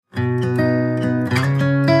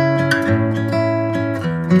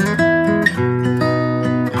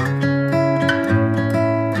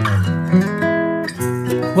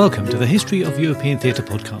Welcome to the History of European Theatre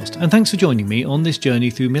podcast, and thanks for joining me on this journey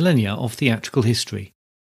through millennia of theatrical history.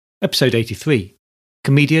 Episode 83,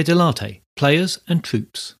 Commedia Dell'arte, Players and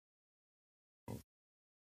Troupes.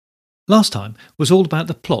 Last time was all about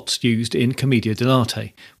the plots used in Commedia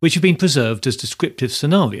Dell'arte, which have been preserved as descriptive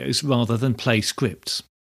scenarios rather than play scripts.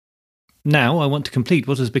 Now I want to complete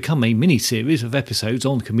what has become a mini-series of episodes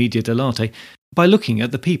on Commedia Dell'arte by looking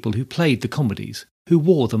at the people who played the comedies, who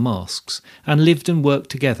wore the masks, and lived and worked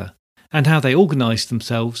together, and how they organised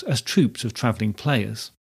themselves as troupes of travelling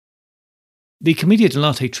players. The Commedia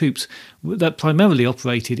dell'arte troupes that primarily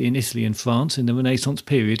operated in Italy and France in the Renaissance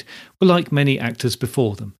period were like many actors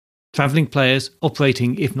before them, travelling players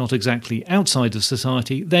operating, if not exactly outside of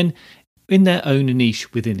society, then in their own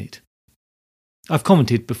niche within it. I've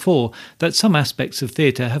commented before that some aspects of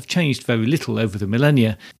theatre have changed very little over the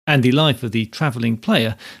millennia, and the life of the travelling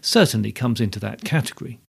player certainly comes into that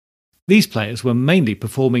category. These players were mainly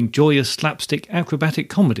performing joyous slapstick acrobatic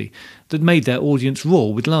comedy that made their audience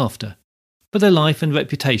roar with laughter, but their life and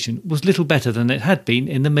reputation was little better than it had been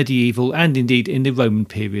in the medieval and indeed in the Roman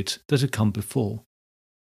periods that had come before.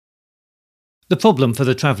 The problem for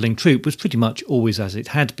the travelling troupe was pretty much always as it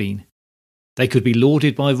had been. They could be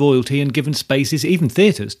lauded by royalty and given spaces, even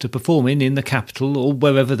theatres, to perform in the capital or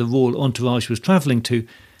wherever the royal entourage was travelling to,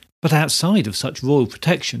 but outside of such royal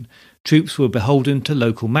protection, troupes were beholden to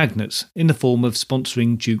local magnates in the form of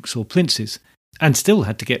sponsoring dukes or princes, and still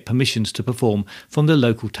had to get permissions to perform from the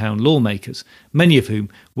local town lawmakers, many of whom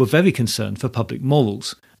were very concerned for public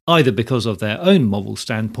morals, either because of their own moral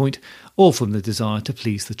standpoint or from the desire to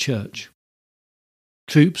please the church.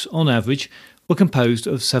 Troupes, on average, were composed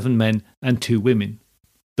of 7 men and 2 women.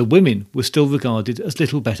 The women were still regarded as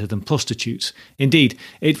little better than prostitutes. Indeed,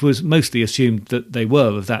 it was mostly assumed that they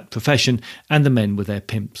were of that profession, and the men were their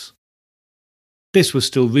pimps. This was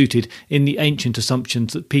still rooted in the ancient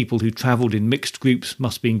assumptions that people who travelled in mixed groups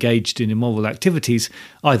must be engaged in immoral activities,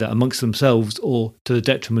 either amongst themselves or to the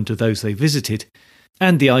detriment of those they visited,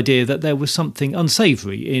 and the idea that there was something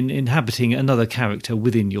unsavoury in inhabiting another character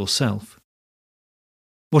within yourself.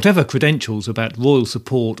 Whatever credentials about royal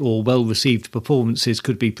support or well-received performances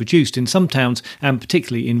could be produced in some towns, and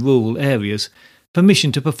particularly in rural areas,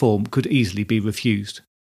 permission to perform could easily be refused.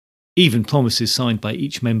 Even promises signed by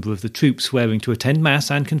each member of the troupe swearing to attend Mass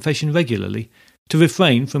and confession regularly, to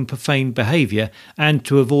refrain from profane behaviour and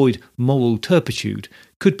to avoid moral turpitude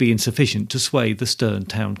could be insufficient to sway the stern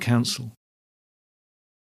town council.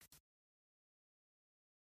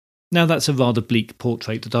 Now that's a rather bleak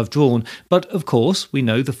portrait that I've drawn, but of course we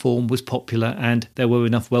know the form was popular and there were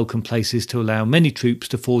enough welcome places to allow many troupes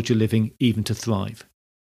to forge a living, even to thrive.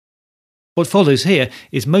 What follows here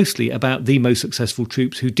is mostly about the most successful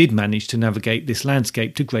troupes who did manage to navigate this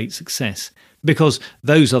landscape to great success, because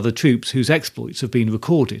those are the troupes whose exploits have been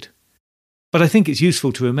recorded. But I think it's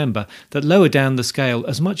useful to remember that lower down the scale,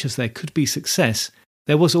 as much as there could be success,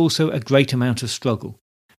 there was also a great amount of struggle.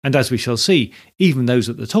 And as we shall see, even those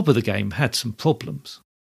at the top of the game had some problems.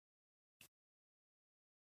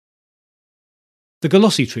 The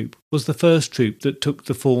Galossi troupe was the first troupe that took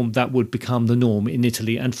the form that would become the norm in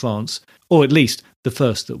Italy and France, or at least the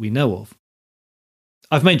first that we know of.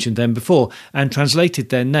 I've mentioned them before and translated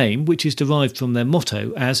their name, which is derived from their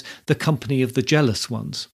motto, as the Company of the Jealous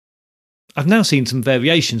Ones. I've now seen some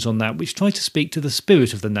variations on that which try to speak to the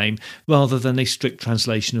spirit of the name rather than a strict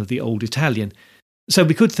translation of the Old Italian. So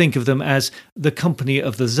we could think of them as the Company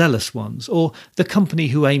of the Zealous Ones, or the Company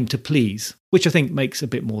who aim to please, which I think makes a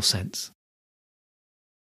bit more sense.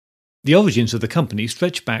 The origins of the company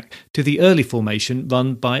stretch back to the early formation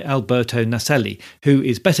run by Alberto Naselli, who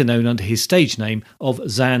is better known under his stage name of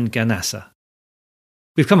Zan Ganassa.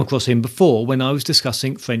 We've come across him before when I was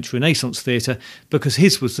discussing French Renaissance theatre, because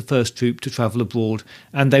his was the first troupe to travel abroad,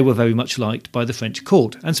 and they were very much liked by the French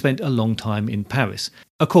court and spent a long time in Paris,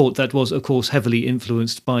 a court that was of course heavily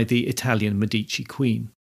influenced by the Italian Medici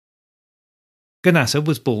Queen. Ganassa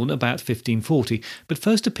was born about 1540, but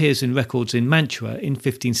first appears in records in Mantua in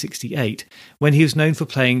 1568, when he was known for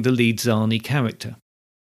playing the lead Zani character.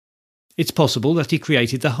 It's possible that he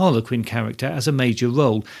created the Harlequin character as a major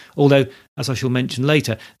role, although, as I shall mention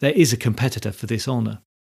later, there is a competitor for this honour.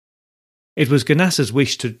 It was Ganassa's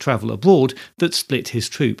wish to travel abroad that split his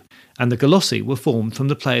troupe, and the Galossi were formed from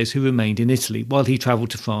the players who remained in Italy while he travelled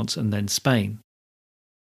to France and then Spain.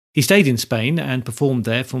 He stayed in Spain and performed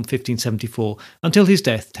there from 1574 until his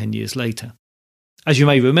death 10 years later. As you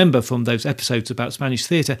may remember from those episodes about Spanish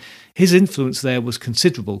theatre, his influence there was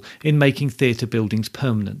considerable in making theatre buildings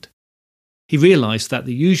permanent. He realised that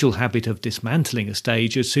the usual habit of dismantling a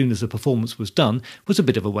stage as soon as the performance was done was a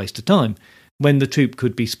bit of a waste of time. when the troupe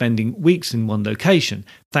could be spending weeks in one location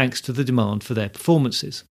thanks to the demand for their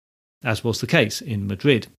performances, as was the case in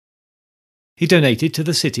Madrid. He donated to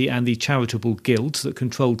the city and the charitable guilds that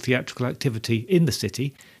controlled theatrical activity in the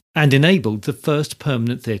city and enabled the first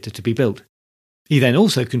permanent theatre to be built. He then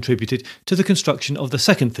also contributed to the construction of the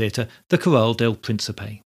second theatre, the Corral del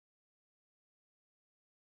Principe.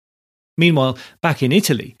 Meanwhile, back in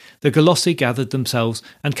Italy, the Golossi gathered themselves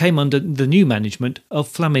and came under the new management of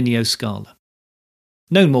Flaminio Scala.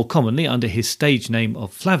 Known more commonly under his stage name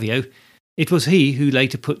of Flavio, it was he who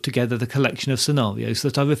later put together the collection of scenarios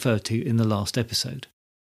that I referred to in the last episode.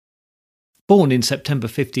 Born in September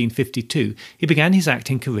 1552, he began his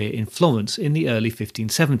acting career in Florence in the early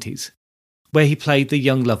 1570s, where he played the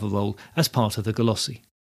young lover role as part of the Golossi.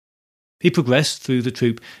 He progressed through the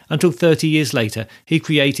troupe until 30 years later he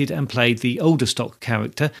created and played the older stock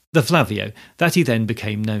character, the Flavio, that he then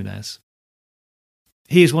became known as.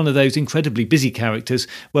 He is one of those incredibly busy characters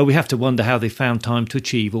where we have to wonder how they found time to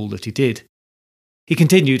achieve all that he did. He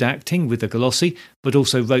continued acting with the Golossi, but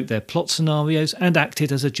also wrote their plot scenarios and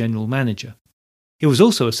acted as a general manager. He was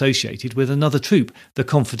also associated with another troupe, the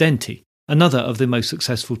Confidenti, another of the most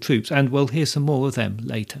successful troupes, and we'll hear some more of them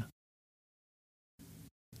later.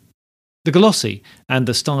 The Golossi, and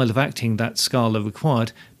the style of acting that Scala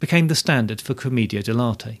required, became the standard for Commedia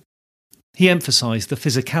dell'arte. He emphasised the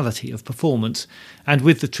physicality of performance, and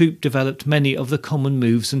with the troupe developed many of the common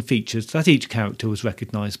moves and features that each character was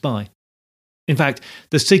recognised by. In fact,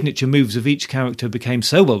 the signature moves of each character became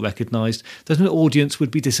so well recognised that an audience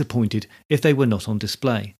would be disappointed if they were not on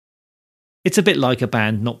display. It's a bit like a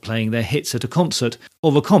band not playing their hits at a concert,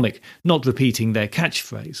 or a comic not repeating their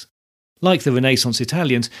catchphrase. Like the Renaissance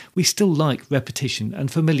Italians, we still like repetition and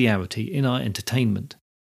familiarity in our entertainment.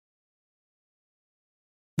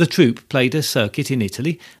 The troupe played a circuit in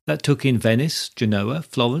Italy that took in Venice, Genoa,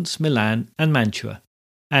 Florence, Milan and Mantua,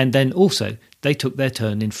 and then also they took their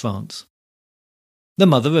turn in France. The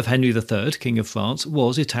mother of Henry III, King of France,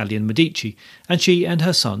 was Italian Medici, and she and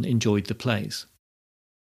her son enjoyed the plays.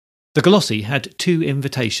 The Golossi had 2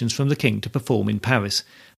 invitations from the king to perform in Paris,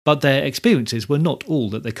 but their experiences were not all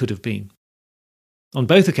that they could have been. On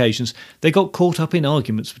both occasions, they got caught up in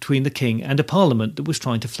arguments between the king and a parliament that was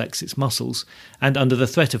trying to flex its muscles, and under the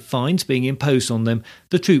threat of fines being imposed on them,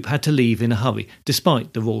 the troupe had to leave in a hurry,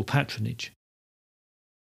 despite the royal patronage.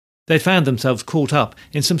 They found themselves caught up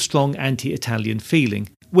in some strong anti-Italian feeling,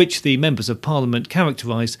 which the members of parliament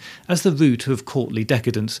characterised as the root of courtly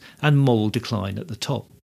decadence and moral decline at the top.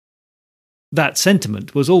 That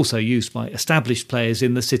sentiment was also used by established players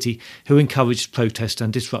in the city who encouraged protest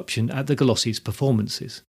and disruption at the Golossi's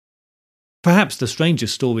performances. Perhaps the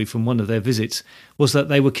strangest story from one of their visits was that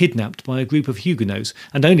they were kidnapped by a group of Huguenots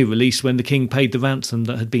and only released when the king paid the ransom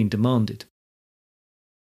that had been demanded.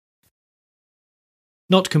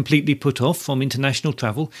 Not completely put off from international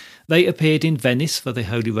travel, they appeared in Venice for the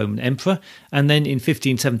Holy Roman Emperor, and then in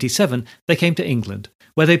 1577 they came to England,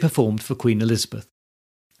 where they performed for Queen Elizabeth.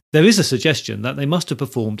 There is a suggestion that they must have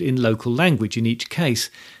performed in local language in each case,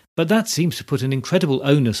 but that seems to put an incredible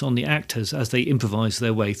onus on the actors as they improvise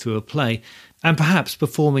their way through a play, and perhaps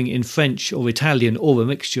performing in French or Italian or a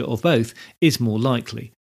mixture of both is more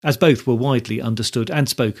likely, as both were widely understood and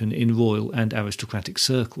spoken in royal and aristocratic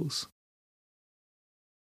circles.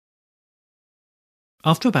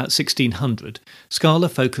 After about 1600, Scala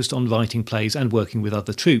focused on writing plays and working with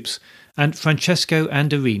other troupes, and Francesco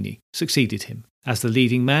Anderini succeeded him as the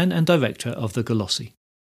leading man and director of the Golossi.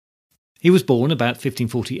 He was born about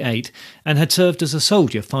 1548 and had served as a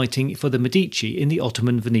soldier fighting for the Medici in the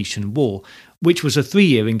Ottoman-Venetian War, which was a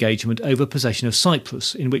 3-year engagement over possession of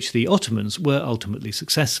Cyprus in which the Ottomans were ultimately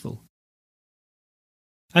successful.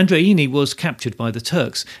 Andreini was captured by the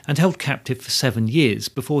Turks and held captive for 7 years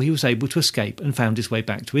before he was able to escape and found his way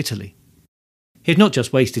back to Italy. He had not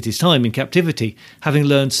just wasted his time in captivity, having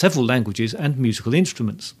learned several languages and musical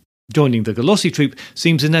instruments. Joining the Golossi troupe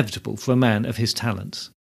seems inevitable for a man of his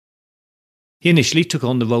talents. He initially took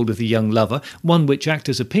on the role of the young lover, one which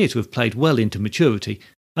actors appear to have played well into maturity,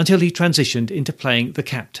 until he transitioned into playing the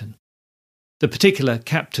captain. The particular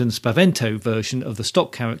Captain Spavento version of the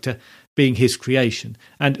stock character being his creation,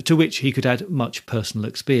 and to which he could add much personal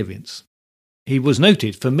experience. He was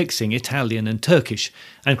noted for mixing Italian and Turkish,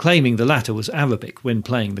 and claiming the latter was Arabic when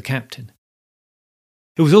playing the captain.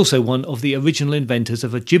 He was also one of the original inventors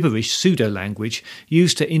of a gibberish pseudo-language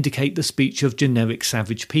used to indicate the speech of generic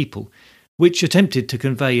savage people, which attempted to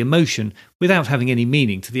convey emotion without having any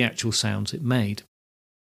meaning to the actual sounds it made.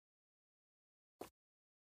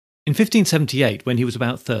 In 1578, when he was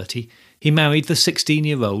about 30, he married the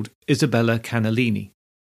 16-year-old Isabella Canalini.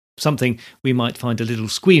 something we might find a little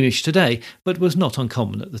squeamish today, but was not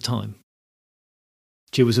uncommon at the time.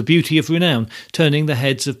 She was a beauty of renown, turning the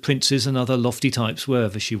heads of princes and other lofty types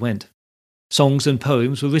wherever she went. Songs and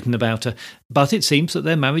poems were written about her, but it seems that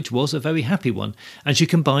their marriage was a very happy one, and she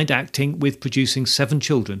combined acting with producing 7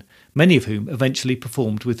 children, many of whom eventually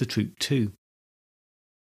performed with the troupe too.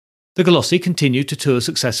 The Colossi continued to tour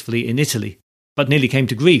successfully in Italy, but nearly came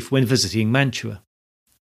to grief when visiting Mantua.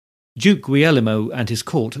 Duke Guglielmo and his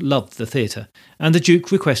court loved the theatre, and the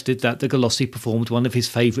Duke requested that the Colossi performed one of his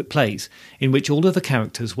favourite plays, in which all of the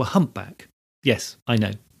characters were humpback. Yes, I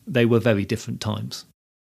know, they were very different times.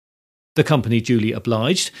 The company duly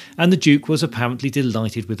obliged, and the Duke was apparently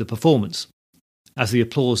delighted with the performance. As the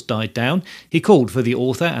applause died down, he called for the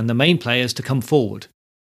author and the main players to come forward.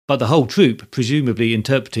 But the whole troupe, presumably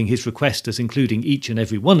interpreting his request as including each and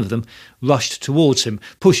every one of them, rushed towards him,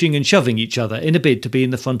 pushing and shoving each other in a bid to be in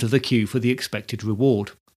the front of the queue for the expected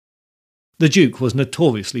reward. The Duke was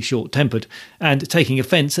notoriously short-tempered, and, taking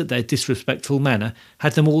offence at their disrespectful manner,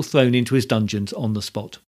 had them all thrown into his dungeons on the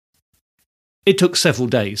spot. It took several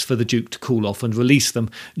days for the Duke to cool off and release them,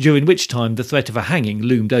 during which time the threat of a hanging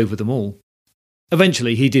loomed over them all.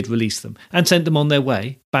 Eventually he did release them, and sent them on their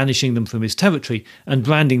way, banishing them from his territory and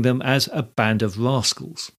branding them as a band of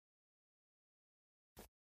rascals.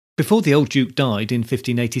 Before the old Duke died in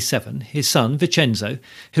 1587, his son Vincenzo,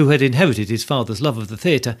 who had inherited his father's love of the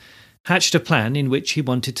theatre, hatched a plan in which he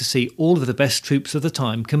wanted to see all of the best troupes of the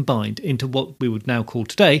time combined into what we would now call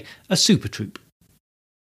today a super troupe.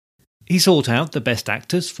 He sought out the best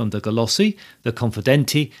actors from the Colossi, the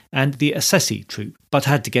Confidenti and the Assessi troupe, but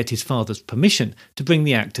had to get his father's permission to bring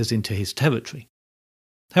the actors into his territory.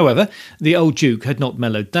 However, the old Duke had not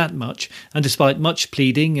mellowed that much, and despite much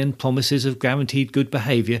pleading and promises of guaranteed good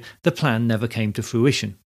behaviour, the plan never came to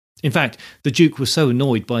fruition. In fact, the Duke was so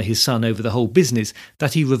annoyed by his son over the whole business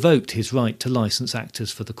that he revoked his right to license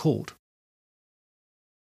actors for the court.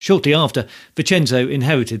 Shortly after, Vincenzo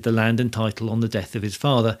inherited the land and title on the death of his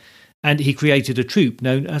father, and he created a troupe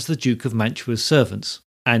known as the Duke of Mantua's Servants,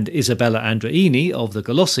 and Isabella Andreini of the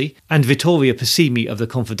Colossi and Vittoria Pessimi of the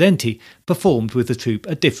Confidenti performed with the troupe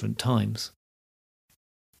at different times.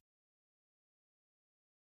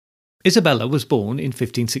 Isabella was born in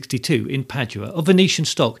 1562 in Padua of Venetian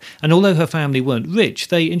stock, and although her family weren't rich,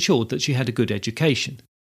 they ensured that she had a good education.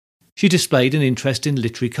 She displayed an interest in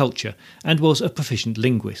literary culture and was a proficient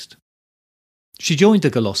linguist. She joined the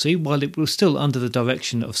Colossi while it was still under the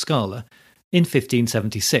direction of Scala in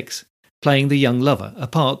 1576, playing the young lover, a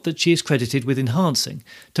part that she is credited with enhancing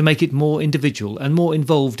to make it more individual and more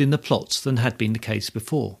involved in the plots than had been the case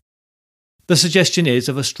before. The suggestion is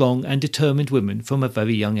of a strong and determined woman from a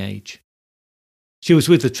very young age. She was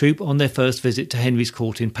with the troupe on their first visit to Henry's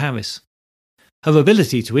court in Paris. Her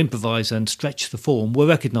ability to improvise and stretch the form were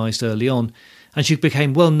recognised early on, and she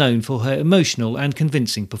became well known for her emotional and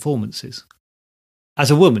convincing performances. As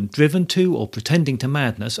a woman driven to or pretending to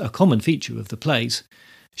madness, a common feature of the plays,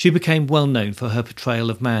 she became well known for her portrayal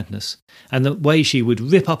of madness, and the way she would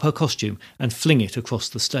rip up her costume and fling it across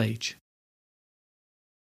the stage.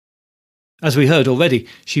 As we heard already,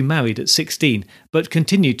 she married at 16, but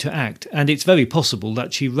continued to act, and it's very possible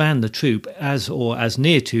that she ran the troupe as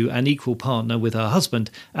near to an equal partner with her husband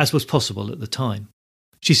as was possible at the time.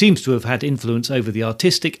 She seems to have had influence over the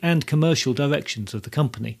artistic and commercial directions of the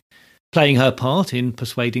company, playing her part in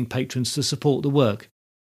persuading patrons to support the work,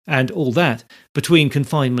 and all that between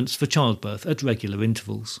confinements for childbirth at regular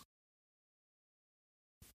intervals.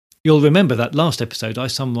 You'll remember that last episode I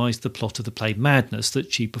summarised the plot of the play Madness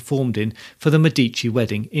that she performed in for the Medici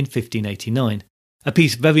wedding in 1589, a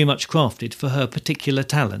piece very much crafted for her particular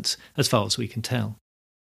talents, as far as we can tell.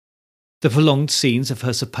 The prolonged scenes of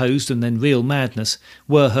her supposed and then real madness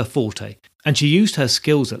were her forte, and she used her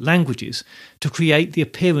skills at languages to create the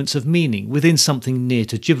appearance of meaning within something near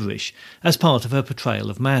to gibberish as part of her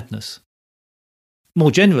portrayal of madness.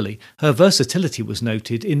 More generally, her versatility was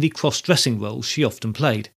noted in the cross-dressing roles she often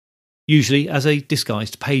played, usually as a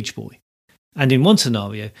disguised page boy, and in one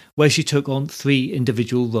scenario where she took on 3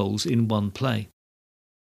 individual roles in one play.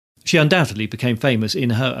 She undoubtedly became famous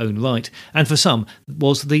in her own right, and for some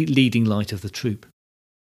was the leading light of the troupe.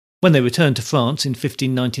 When they returned to France in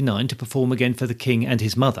 1599 to perform again for the king and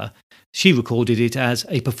his mother, she recorded it as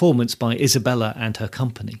a performance by Isabella and her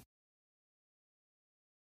company.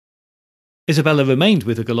 Isabella remained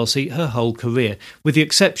with the Colossi her whole career, with the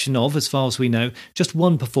exception of, as far as we know, just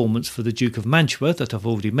one performance for the Duke of Mantua that I've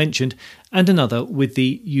already mentioned, and another with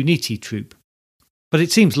the Uniti troupe. But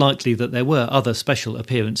it seems likely that there were other special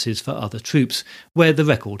appearances for other troupes, where the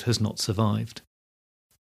record has not survived.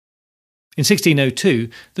 In 1602,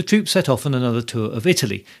 the troupe set off on another tour of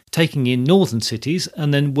Italy, taking in northern cities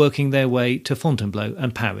and then working their way to Fontainebleau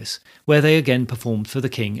and Paris, where they again performed for the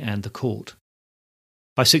king and the court.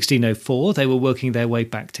 By 1604, they were working their way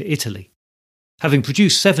back to Italy. Having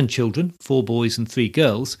produced 7 children, 4 boys and 3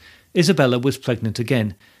 girls, Isabella was pregnant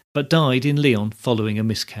again, but died in Lyon following a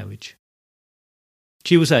miscarriage.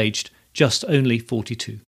 She was aged just only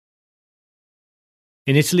 42.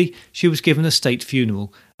 In Italy, she was given a state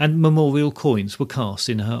funeral, and memorial coins were cast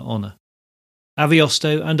in her honour.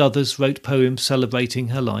 Ariosto and others wrote poems celebrating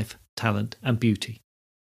her life, talent and beauty.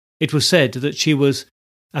 It was said that she was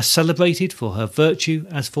as celebrated for her virtue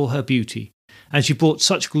as for her beauty, and she brought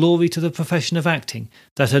such glory to the profession of acting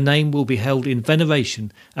that her name will be held in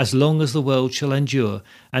veneration as long as the world shall endure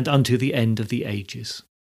and unto the end of the ages.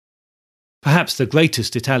 Perhaps the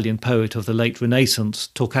greatest Italian poet of the late Renaissance,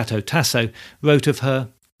 Torquato Tasso, wrote of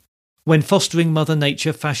her, "When fostering Mother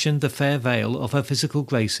Nature fashioned the fair veil of her physical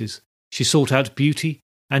graces, she sought out beauty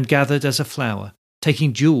and gathered as a flower,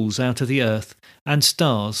 taking jewels out of the earth and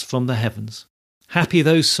stars from the heavens. Happy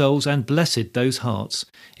those souls and blessed those hearts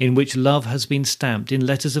in which love has been stamped in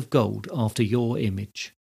letters of gold after your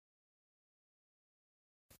image."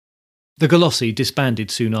 The Golossi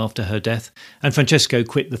disbanded soon after her death, and Francesco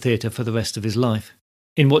quit the theatre for the rest of his life.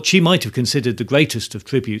 In what she might have considered the greatest of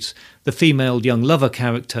tributes, the female young lover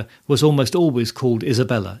character was almost always called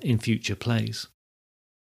Isabella in future plays.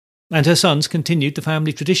 And her sons continued the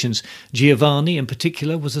family traditions. Giovanni, in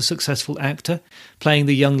particular, was a successful actor, playing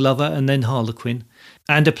the young lover and then harlequin,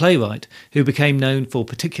 and a playwright who became known for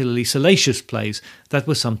particularly salacious plays that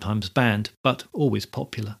were sometimes banned, but always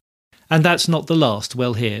popular. And that's not the last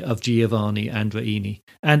we'll hear of Giovanni Andreini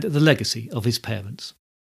and the legacy of his parents.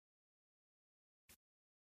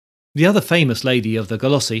 The other famous lady of the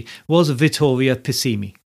Golossi was Vittoria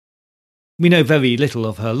Pissimi. We know very little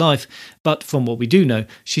of her life, but from what we do know,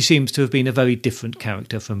 she seems to have been a very different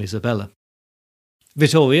character from Isabella.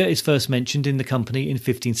 Vittoria is first mentioned in the company in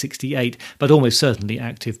 1568, but almost certainly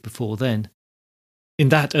active before then. In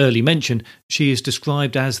that early mention, she is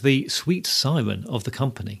described as the sweet siren of the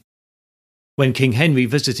company. When King Henry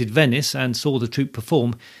visited Venice and saw the troupe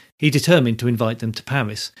perform, he determined to invite them to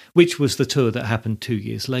Paris, which was the tour that happened 2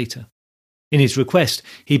 years later. In his request,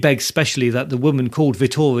 he begged specially that the woman called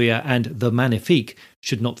Vittoria and the Magnifique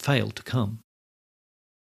should not fail to come.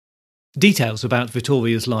 Details about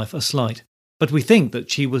Vittoria's life are slight, but we think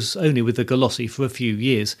that she was only with the Golossi for a few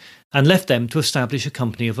years and left them to establish a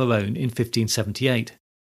company of her own in 1578.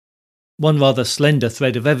 One rather slender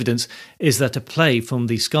thread of evidence is that a play from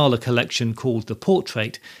the Scala collection called The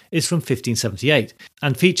Portrait is from 1578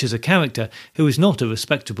 and features a character who is not a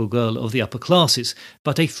respectable girl of the upper classes,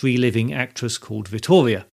 but a free-living actress called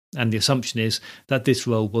Vittoria, and the assumption is that this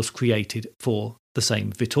role was created for the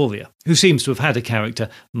same Vittoria, who seems to have had a character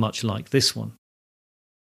much like this one.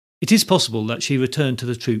 It is possible that she returned to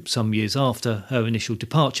the troupe some years after her initial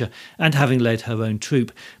departure and having led her own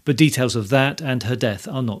troupe, but details of that and her death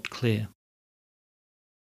are not clear.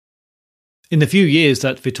 In the few years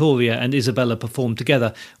that Vittoria and Isabella performed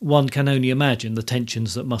together, one can only imagine the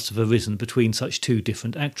tensions that must have arisen between such two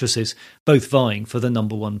different actresses, both vying for the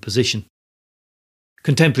number one position.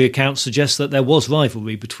 Contemporary accounts suggest that there was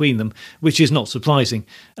rivalry between them, which is not surprising,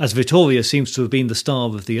 as Vittoria seems to have been the star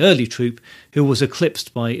of the early troupe, who was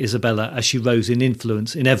eclipsed by Isabella as she rose in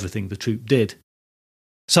influence in everything the troupe did.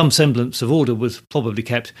 Some semblance of order was probably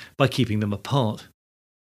kept by keeping them apart.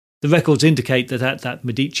 The records indicate that at that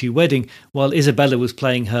Medici wedding, while Isabella was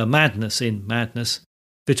playing her Madness in Madness,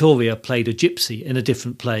 Vittoria played a gypsy in a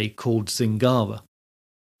different play called Zingara.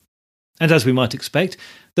 And as we might expect,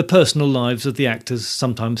 the personal lives of the actors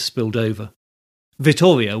sometimes spilled over.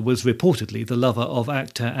 Vittoria was reportedly the lover of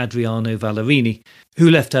actor Adriano Ballerini,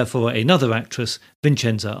 who left her for another actress,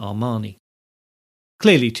 Vincenza Armani.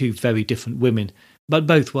 Clearly two very different women, but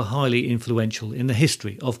both were highly influential in the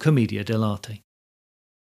history of Commedia dell'arte.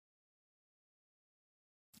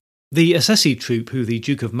 The Assisi troupe, who the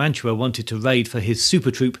Duke of Mantua wanted to raid for his super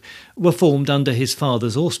troupe, were formed under his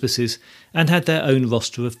father's auspices and had their own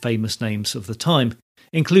roster of famous names of the time,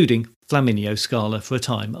 including Flaminio Scala for a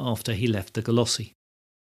time after he left the Golossi.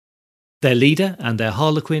 Their leader and their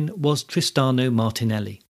harlequin was Tristano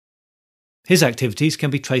Martinelli. His activities can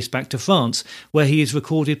be traced back to France, where he is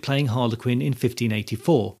recorded playing harlequin in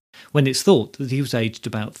 1584, when it's thought that he was aged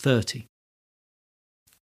about 30.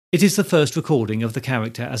 It is the first recording of the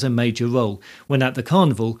character as a major role, when at the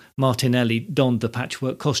carnival Martinelli donned the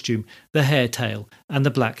patchwork costume, the hair tail and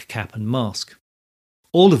the black cap and mask.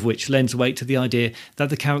 all of which lends weight to the idea that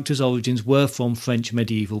the characters' origins were from French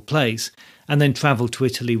medieval plays, and then travelled to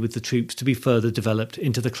Italy with the Troupes to be further developed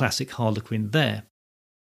into the classic Harlequin there.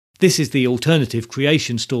 This is the alternative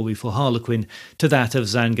creation story for Harlequin to that of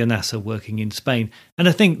Zanganassa working in Spain, and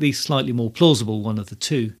I think the slightly more plausible one of the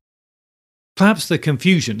two. Perhaps the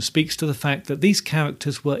confusion speaks to the fact that these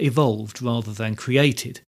characters were evolved rather than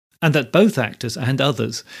created, and that both actors and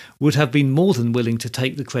others would have been more than willing to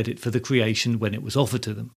take the credit for the creation when it was offered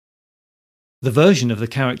to them. The version of the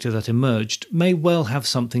character that emerged may well have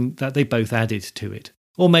something that they both added to it,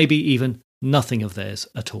 or maybe even nothing of theirs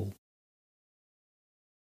at all.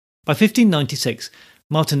 By 1596,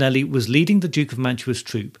 Martinelli was leading the Duke of Mantua's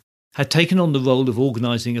troupe, had taken on the role of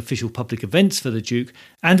organising official public events for the Duke,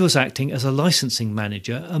 and was acting as a licensing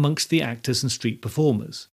manager amongst the actors and street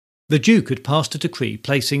performers. The Duke had passed a decree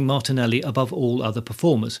placing Martinelli above all other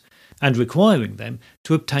performers, and requiring them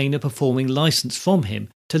to obtain a performing licence from him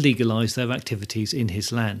to legalise their activities in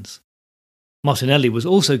his lands. Martinelli was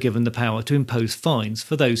also given the power to impose fines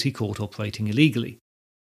for those he caught operating illegally.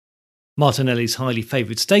 Martinelli's highly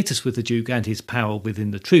favoured status with the Duke and his power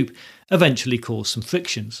within the troupe eventually caused some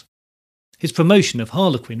frictions. His promotion of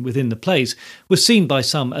Harlequin within the plays was seen by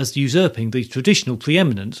some as usurping the traditional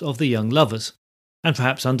preeminence of the young lovers, and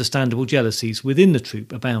perhaps understandable jealousies within the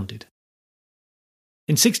troupe abounded.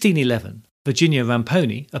 In 1611, Virginia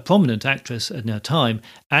Ramponi, a prominent actress at her time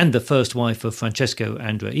and the first wife of Francesco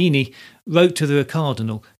Andreini, wrote to the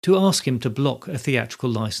Cardinal to ask him to block a theatrical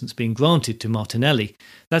licence being granted to Martinelli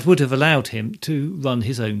that would have allowed him to run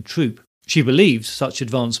his own troupe. She believed such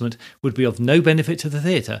advancement would be of no benefit to the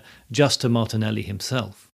theatre, just to Martinelli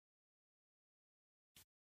himself.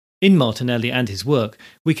 In Martinelli and his work,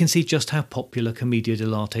 we can see just how popular Commedia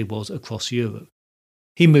dell'arte was across Europe.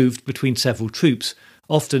 He moved between several troupes,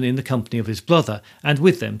 often in the company of his brother, and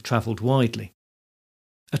with them travelled widely.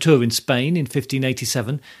 A tour in Spain in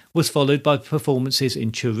 1587 was followed by performances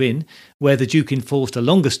in Turin, where the Duke enforced a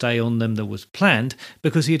longer stay on them than was planned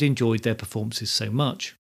because he had enjoyed their performances so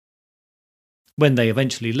much. When they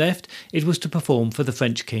eventually left, it was to perform for the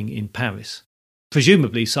French king in Paris.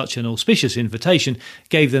 Presumably such an auspicious invitation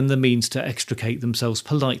gave them the means to extricate themselves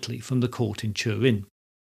politely from the court in Turin.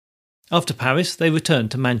 After Paris, they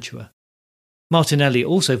returned to Mantua. Martinelli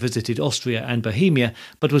also visited Austria and Bohemia,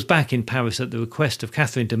 but was back in Paris at the request of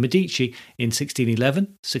Catherine de' Medici in 1611,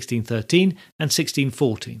 1613 and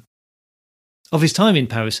 1614. Of his time in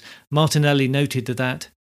Paris, Martinelli noted that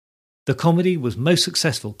the comedy was most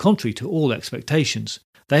successful contrary to all expectations.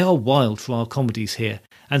 They are wild for our comedies here,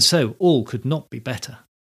 and so all could not be better.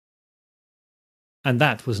 And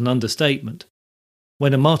that was an understatement.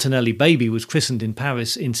 When a Martinelli baby was christened in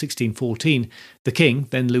Paris in 1614, the king,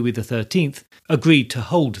 then Louis XIII, agreed to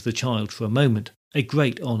hold the child for a moment, a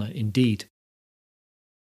great honour indeed.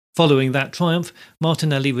 Following that triumph,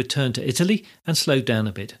 Martinelli returned to Italy and slowed down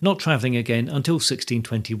a bit, not travelling again until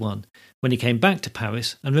 1621, when he came back to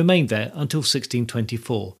Paris and remained there until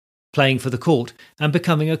 1624, playing for the court and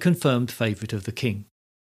becoming a confirmed favourite of the king.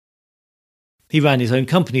 He ran his own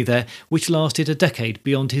company there, which lasted a decade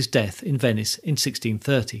beyond his death in Venice in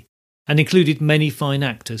 1630, and included many fine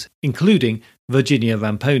actors, including Virginia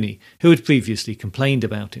Ramponi, who had previously complained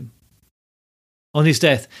about him. On his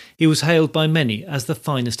death, he was hailed by many as the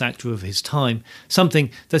finest actor of his time,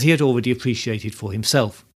 something that he had already appreciated for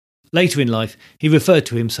himself. Later in life, he referred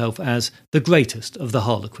to himself as the greatest of the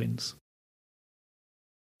Harlequins.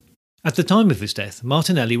 At the time of his death,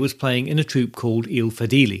 Martinelli was playing in a troupe called Il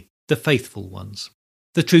Fedeli, the Faithful Ones.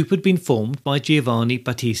 The troupe had been formed by Giovanni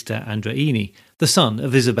Battista Andreini, the son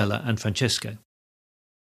of Isabella and Francesco.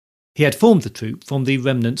 He had formed the troupe from the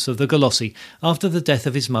remnants of the Golossi after the death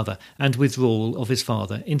of his mother and withdrawal of his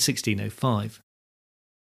father in 1605.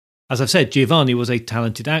 As I've said, Giovanni was a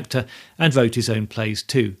talented actor and wrote his own plays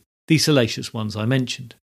too, the salacious ones I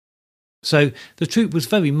mentioned. So the troupe was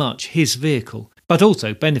very much his vehicle, but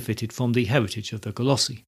also benefited from the heritage of the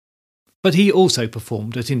Golossi. But he also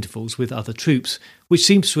performed at intervals with other troupes, which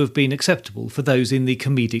seems to have been acceptable for those in the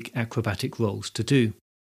comedic acrobatic roles to do.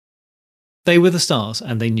 They were the stars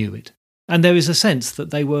and they knew it, and there is a sense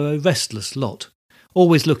that they were a restless lot,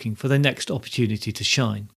 always looking for their next opportunity to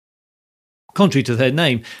shine. Contrary to their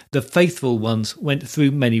name, the Faithful Ones went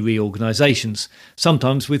through many reorganisations,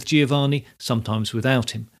 sometimes with Giovanni, sometimes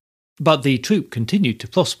without him. But the troupe continued to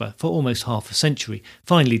prosper for almost half a century,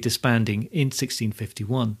 finally disbanding in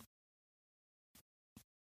 1651.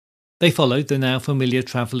 They followed the now familiar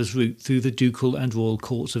traveller's route through the ducal and royal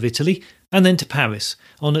courts of Italy, and then to Paris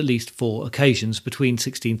on at least 4 occasions between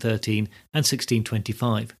 1613 and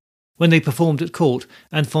 1625, when they performed at court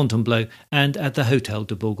and Fontainebleau and at the Hôtel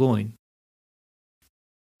de Bourgogne.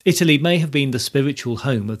 Italy may have been the spiritual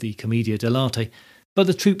home of the Commedia dell'arte, but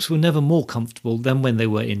the troops were never more comfortable than when they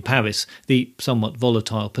were in Paris, the somewhat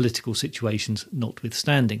volatile political situations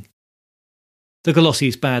notwithstanding. The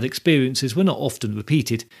Golossi's bad experiences were not often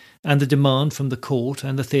repeated, and the demand from the court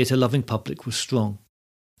and the theatre-loving public was strong.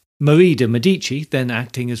 Marie de' Medici, then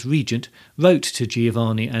acting as regent, wrote to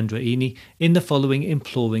Giovanni Andreini in the following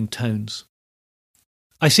imploring tones.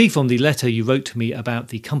 I see from the letter you wrote to me about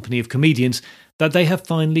the company of comedians that they have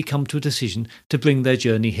finally come to a decision to bring their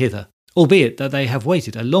journey hither, albeit that they have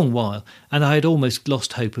waited a long while and I had almost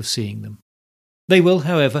lost hope of seeing them. They will,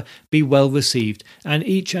 however, be well received, and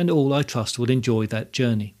each and all I trust will enjoy that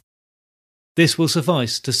journey. This will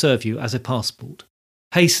suffice to serve you as a passport.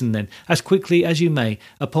 Hasten, then, as quickly as you may,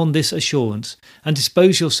 upon this assurance, and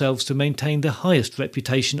dispose yourselves to maintain the highest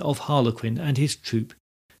reputation of Harlequin and his troupe,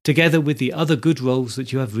 together with the other good roles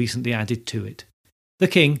that you have recently added to it. The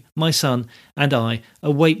King, my son, and I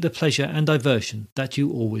await the pleasure and diversion that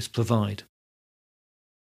you always provide.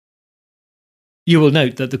 You will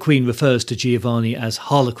note that the Queen refers to Giovanni as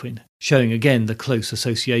Harlequin, showing again the close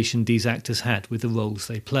association these actors had with the roles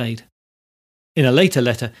they played. In a later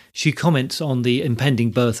letter, she comments on the impending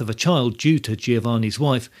birth of a child due to Giovanni's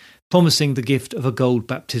wife, promising the gift of a gold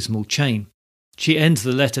baptismal chain. She ends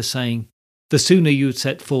the letter saying, "The sooner you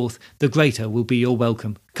set forth, the greater will be your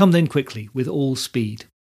welcome. Come then quickly, with all speed."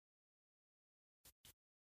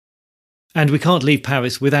 And we can't leave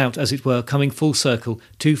Paris without, as it were, coming full circle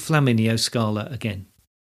to Flaminio Scala again.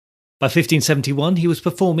 By 1571 he was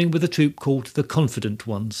performing with a troupe called the Confident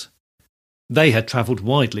Ones. They had travelled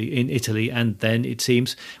widely in Italy and then, it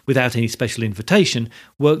seems, without any special invitation,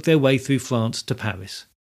 worked their way through France to Paris.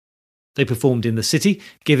 They performed in the city,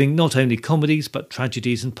 giving not only comedies but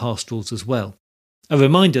tragedies and pastorals as well. A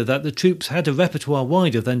reminder that the troupes had a repertoire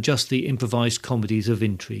wider than just the improvised comedies of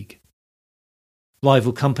intrigue.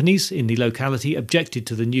 Rival companies in the locality objected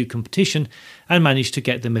to the new competition and managed to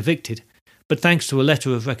get them evicted, but thanks to a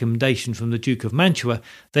letter of recommendation from the Duke of Mantua,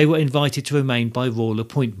 they were invited to remain by royal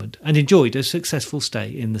appointment and enjoyed a successful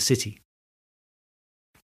stay in the city.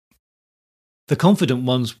 The Confident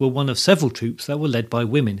Ones were one of several troupes that were led by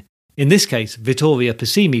women. In this case, Vittoria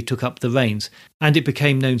Pisimi took up the reins, and it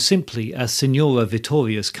became known simply as Signora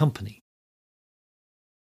Vittoria's company.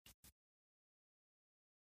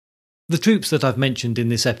 The troupes that I've mentioned in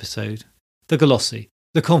this episode, the Golossi,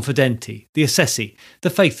 the Confidenti, the Assessi, the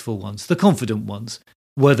Faithful Ones, the Confident Ones,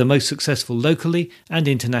 were the most successful locally and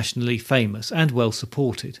internationally famous and well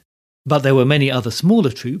supported. But there were many other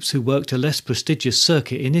smaller troupes who worked a less prestigious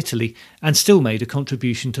circuit in Italy and still made a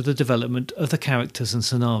contribution to the development of the characters and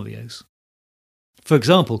scenarios. For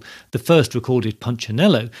example, the first recorded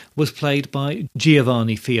Punchinello was played by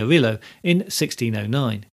Giovanni Fiorillo in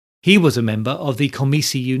 1609. He was a member of the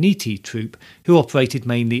Commessi Uniti troupe, who operated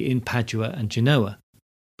mainly in Padua and Genoa.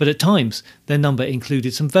 But at times, their number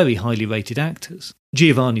included some very highly rated actors.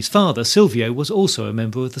 Giovanni's father, Silvio, was also a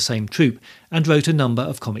member of the same troupe and wrote a number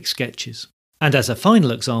of comic sketches. And as a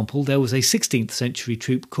final example, there was a 16th century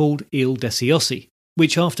troupe called Il Desiossi,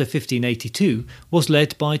 which after 1582 was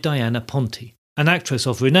led by Diana Ponti, an actress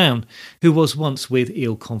of renown who was once with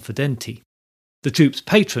Il Confidenti. The troupe's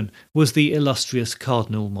patron was the illustrious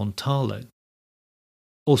Cardinal Montalo.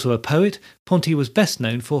 Also a poet, Ponti was best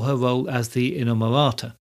known for her role as the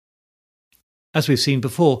Innamorata. As we've seen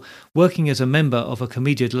before, working as a member of a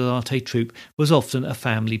Commedia dell'arte troupe was often a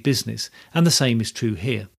family business, and the same is true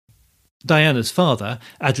here. Diana's father,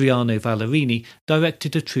 Adriano Vallerini,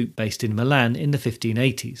 directed a troupe based in Milan in the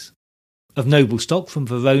 1580s. Of noble stock from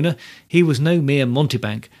Verona, he was no mere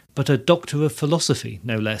mountebank, but a doctor of philosophy,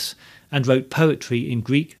 no less, and wrote poetry in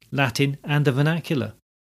Greek, Latin, and the vernacular.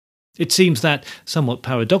 It seems that, somewhat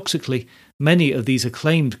paradoxically, many of these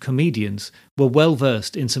acclaimed comedians were well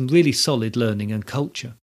versed in some really solid learning and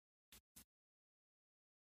culture.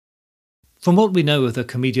 From what we know of the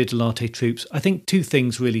Commedia dell'arte troupes, I think two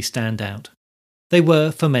things really stand out. They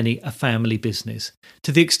were, for many, a family business,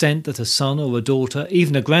 to the extent that a son or a daughter,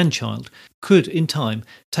 even a grandchild, could, in time,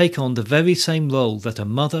 take on the very same role that a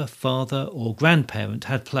mother, father, or grandparent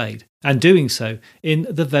had played, and doing so in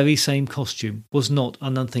the very same costume was not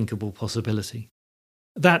an unthinkable possibility.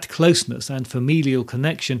 That closeness and familial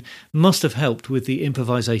connection must have helped with the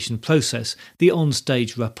improvisation process, the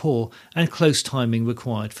on-stage rapport, and close timing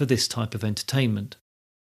required for this type of entertainment.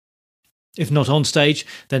 If not on stage,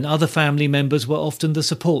 then other family members were often the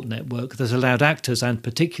support network that allowed actors, and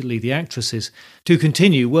particularly the actresses, to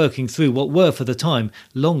continue working through what were, for the time,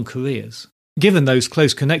 long careers. Given those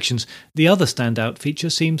close connections, the other standout feature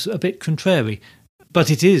seems a bit contrary, but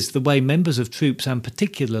it is the way members of troupes, and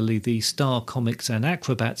particularly the star comics and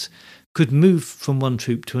acrobats, could move from one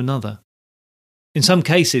troupe to another. In some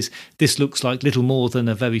cases, this looks like little more than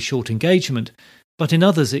a very short engagement, but in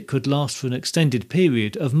others it could last for an extended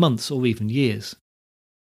period of months or even years.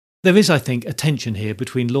 There is, I think, a tension here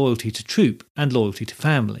between loyalty to troupe and loyalty to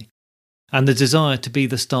family, and the desire to be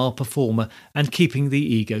the star performer and keeping the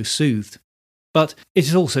ego soothed. But it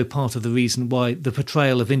is also part of the reason why the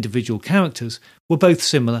portrayal of individual characters were both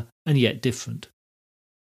similar and yet different.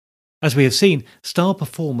 As we have seen, star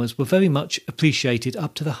performers were very much appreciated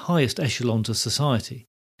up to the highest echelons of society,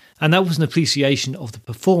 and that was an appreciation of the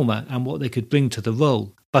performer and what they could bring to the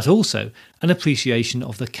role, but also an appreciation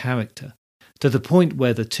of the character, to the point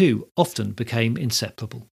where the two often became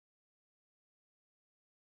inseparable.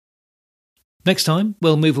 Next time,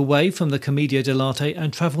 we'll move away from the Commedia dell'arte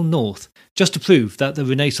and travel north, just to prove that the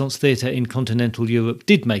Renaissance theatre in continental Europe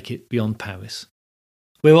did make it beyond Paris.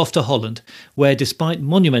 We're off to Holland, where despite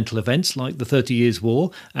monumental events like the 30 Years'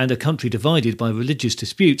 War and a country divided by religious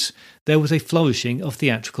disputes, there was a flourishing of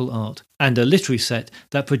theatrical art and a literary set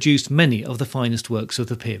that produced many of the finest works of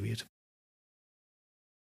the period.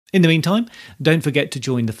 In the meantime, don't forget to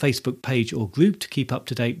join the Facebook page or group to keep up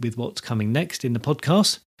to date with what's coming next in the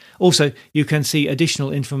podcast. Also, you can see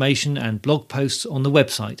additional information and blog posts on the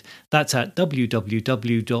website. That's at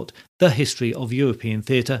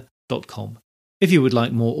www.thehistoryofeuropeantheatre.com. If you would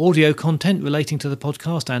like more audio content relating to the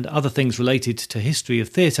podcast and other things related to history of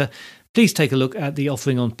theatre, please take a look at the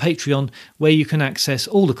offering on Patreon, where you can access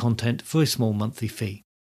all the content for a small monthly fee.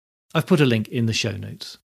 I've put a link in the show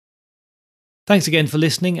notes. Thanks again for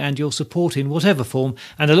listening and your support in whatever form,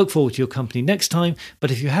 and I look forward to your company next time. But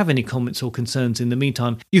if you have any comments or concerns in the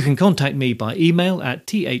meantime, you can contact me by email at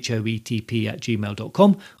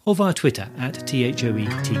thoetp@gmail.com or via Twitter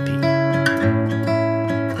 @thoetp.